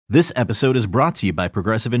This episode is brought to you by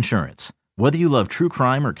Progressive Insurance. Whether you love true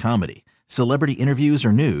crime or comedy, celebrity interviews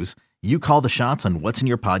or news, you call the shots on what's in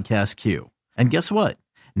your podcast queue. And guess what?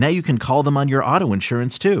 Now you can call them on your auto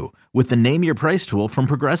insurance too with the Name Your Price tool from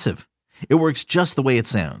Progressive. It works just the way it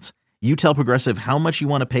sounds. You tell Progressive how much you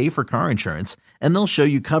want to pay for car insurance, and they'll show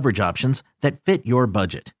you coverage options that fit your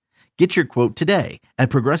budget. Get your quote today at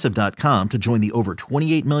Progressive.com to join the over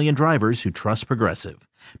 28 million drivers who trust Progressive.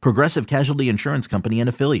 Progressive Casualty Insurance Company and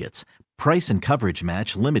Affiliates. Price and coverage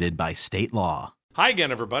match limited by state law. Hi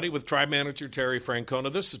again, everybody, with Tribe Manager Terry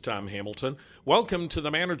Francona. This is Tom Hamilton. Welcome to the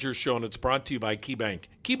Manager Show, and it's brought to you by KeyBank.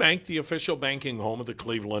 KeyBank, the official banking home of the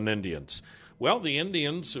Cleveland Indians. Well, the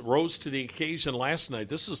Indians rose to the occasion last night.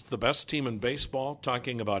 This is the best team in baseball,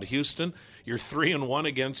 talking about Houston. You're 3-1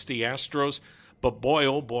 against the Astros. But boy,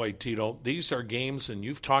 oh boy, Tito, these are games, and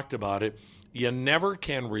you've talked about it, you never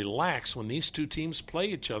can relax when these two teams play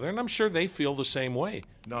each other, and I'm sure they feel the same way.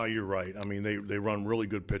 No, you're right. I mean, they run really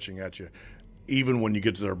good pitching at you. Even when you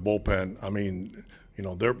get to their bullpen, I mean, you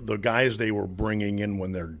know, they're the guys they were bringing in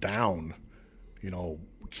when they're down, you know,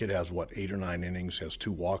 kid has, 8 or 9 innings, has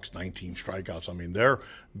 2 walks, 19 strikeouts. I mean,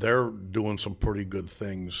 they're doing some pretty good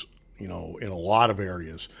things, you know, in a lot of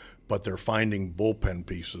areas, but they're finding bullpen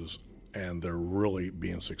pieces, and they're really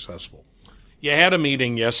being successful. You had a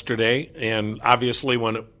meeting yesterday, and obviously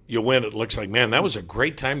when you win, it looks like, man, that was a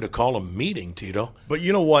great time to call a meeting, Tito. But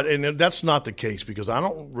you know what? And that's not the case, because I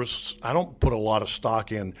don't put a lot of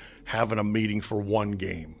stock in having a meeting for one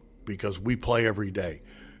game, because we play every day.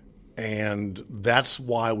 And that's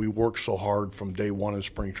why we work so hard from day one in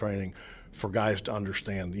spring training for guys to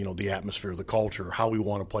understand, you know, the atmosphere, the culture, how we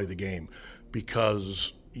want to play the game,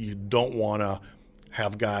 because you don't want to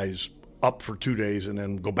have guys up for 2 days and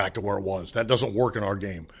then go back to where it was. That doesn't work in our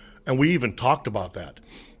game. And we even talked about that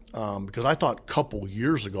because I thought a couple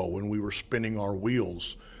years ago when we were spinning our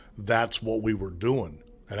wheels, that's what we were doing.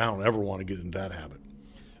 And I don't ever want to get into that habit.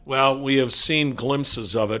 Well, we have seen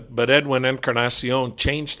glimpses of it, but Edwin Encarnacion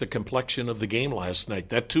changed the complexion of the game last night.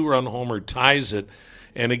 That 2-run homer ties it,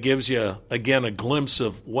 and it gives you, again, a glimpse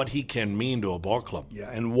of what he can mean to a ball club.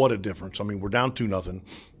 Yeah, and what a difference. I mean, we're down 2-0.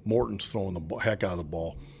 Morton's throwing the heck out of the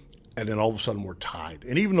ball. And then all of a sudden we're tied.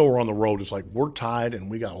 And even though we're on the road, it's like we're tied and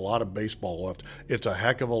we got a lot of baseball left. It's a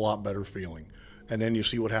heck of a lot better feeling. And then you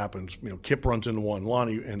see what happens. You know, Kip runs into one,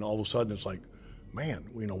 Lonnie, and all of a sudden it's like, man,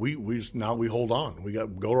 you know, we now we hold on. We got to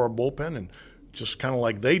go to our bullpen, and just kind of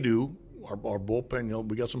like they do, our bullpen, you know,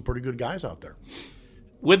 we got some pretty good guys out there.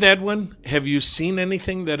 With Edwin, have you seen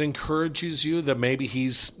anything that encourages you that maybe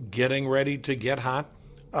he's getting ready to get hot?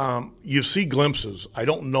 You see glimpses. I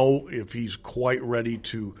don't know if he's quite ready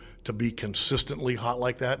to be consistently hot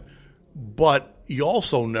like that, but you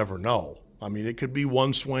also never know. I mean, it could be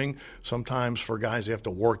one swing. Sometimes for guys, they have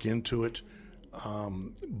to work into it.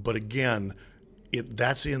 But again,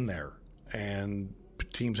 that's in there, and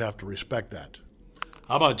teams have to respect that.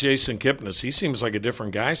 How about Jason Kipnis? He seems like a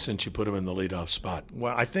different guy since you put him in the leadoff spot.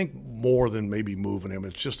 Well, I think more than maybe moving him,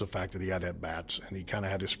 it's just the fact that he had at-bats, and he kind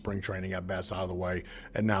of had his spring training at-bats out of the way,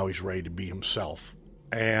 and now he's ready to be himself.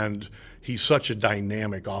 And he's such a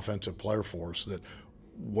dynamic offensive player for us that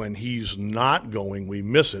when he's not going, we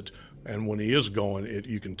miss it, and when he is going,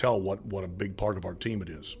 you can tell what a big part of our team it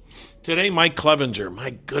is. Today, Mike Clevenger, my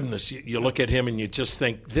goodness, you look at him and you just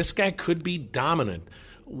think, this guy could be dominant.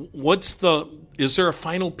 Is there a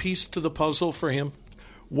final piece to the puzzle for him?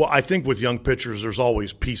 Well, I think with young pitchers, there's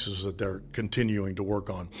always pieces that they're continuing to work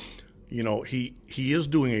on. You know, he is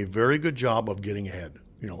doing a very good job of getting ahead.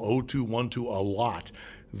 You know, 0-2, 1-2 a lot.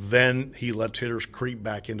 Then he lets hitters creep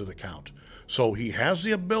back into the count. So he has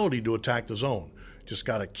the ability to attack the zone. Just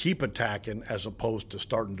got to keep attacking as opposed to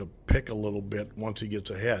starting to pick a little bit once he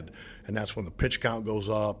gets ahead, and that's when the pitch count goes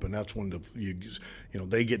up, and that's when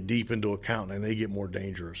they get deep into a count and they get more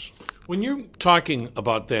dangerous. When you're talking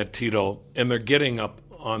about that, Tito, and they're getting up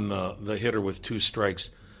on the hitter with 2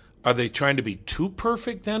 strikes, are they trying to be too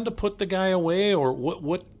perfect then to put the guy away, or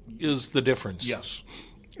what is the difference? Yes,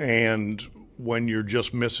 and when you're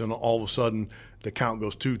just missing, all of a sudden the count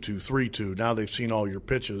goes 2-2, 3-2. Now they've seen all your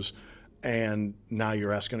pitches. And now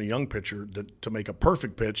you're asking a young pitcher to make a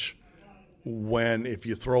perfect pitch when if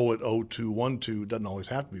you throw it 0-2, 1-2, it doesn't always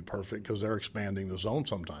have to be perfect because they're expanding the zone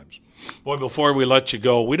sometimes. Boy, before we let you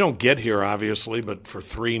go, we don't get here, obviously, but for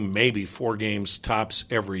 3, maybe 4 games tops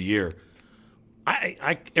every year.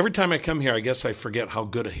 I every time I come here, I guess I forget how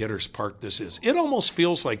good a hitter's park this is. It almost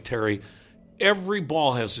feels like, Terry, every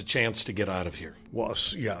ball has a chance to get out of here. Well,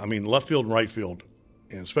 yeah, I mean, left field and right field,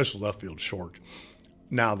 and especially left field short.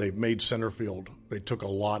 Now they've made center field. They took a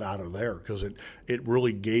lot out of there because it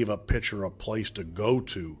really gave a pitcher a place to go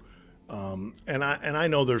to And I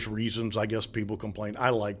know there's reasons, I guess people complain. I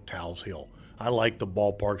like Towles Hill. I like the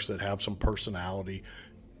ballparks that have some personality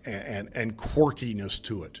and quirkiness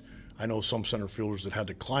to it. I know some center fielders that had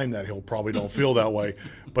to climb that hill probably don't feel that way,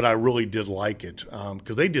 but I really did like it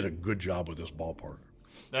because they did a good job with this ballpark.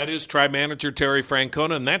 That is Tribe Manager Terry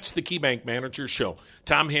Francona, and that's the KeyBank Manager Show.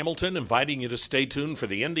 Tom Hamilton inviting you to stay tuned for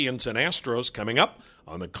the Indians and Astros coming up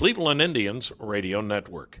on the Cleveland Indians Radio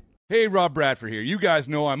Network. Hey, Rob Bradford here. You guys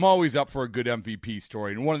know I'm always up for a good MVP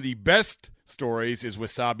story, and one of the best stories is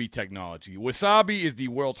Wasabi Technology. Wasabi is the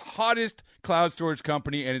world's hottest cloud storage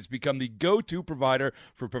company, and it's become the go-to provider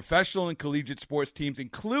for professional and collegiate sports teams,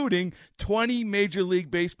 including 20 Major League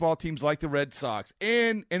Baseball teams like the Red Sox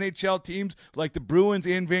and NHL teams like the Bruins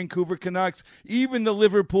and Vancouver Canucks. Even the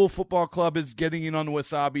Liverpool Football Club is getting in on the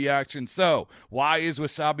Wasabi action. So, why is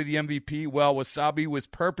Wasabi the MVP? Well, Wasabi was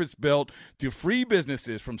purpose-built to free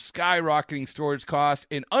businesses from skyrocketing storage costs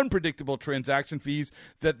and unpredictable transaction fees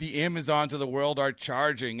that the Amazons of the world are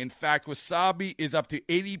charging. In fact, Wasabi is up to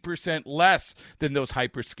 80% less than those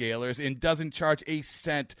hyperscalers and doesn't charge a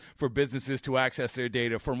cent for businesses to access their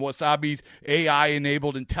data. From Wasabi's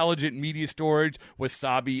AI-enabled intelligent media storage,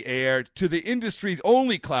 Wasabi Air, to the industry's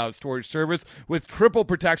only cloud storage service with triple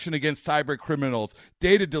protection against cyber criminals,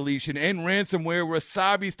 data deletion, and ransomware,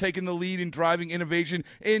 Wasabi's taken the lead in driving innovation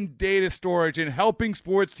in data storage and helping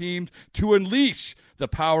sports teams to unleash the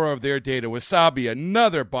power of their data. Wasabi,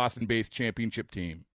 another Boston-based championship team.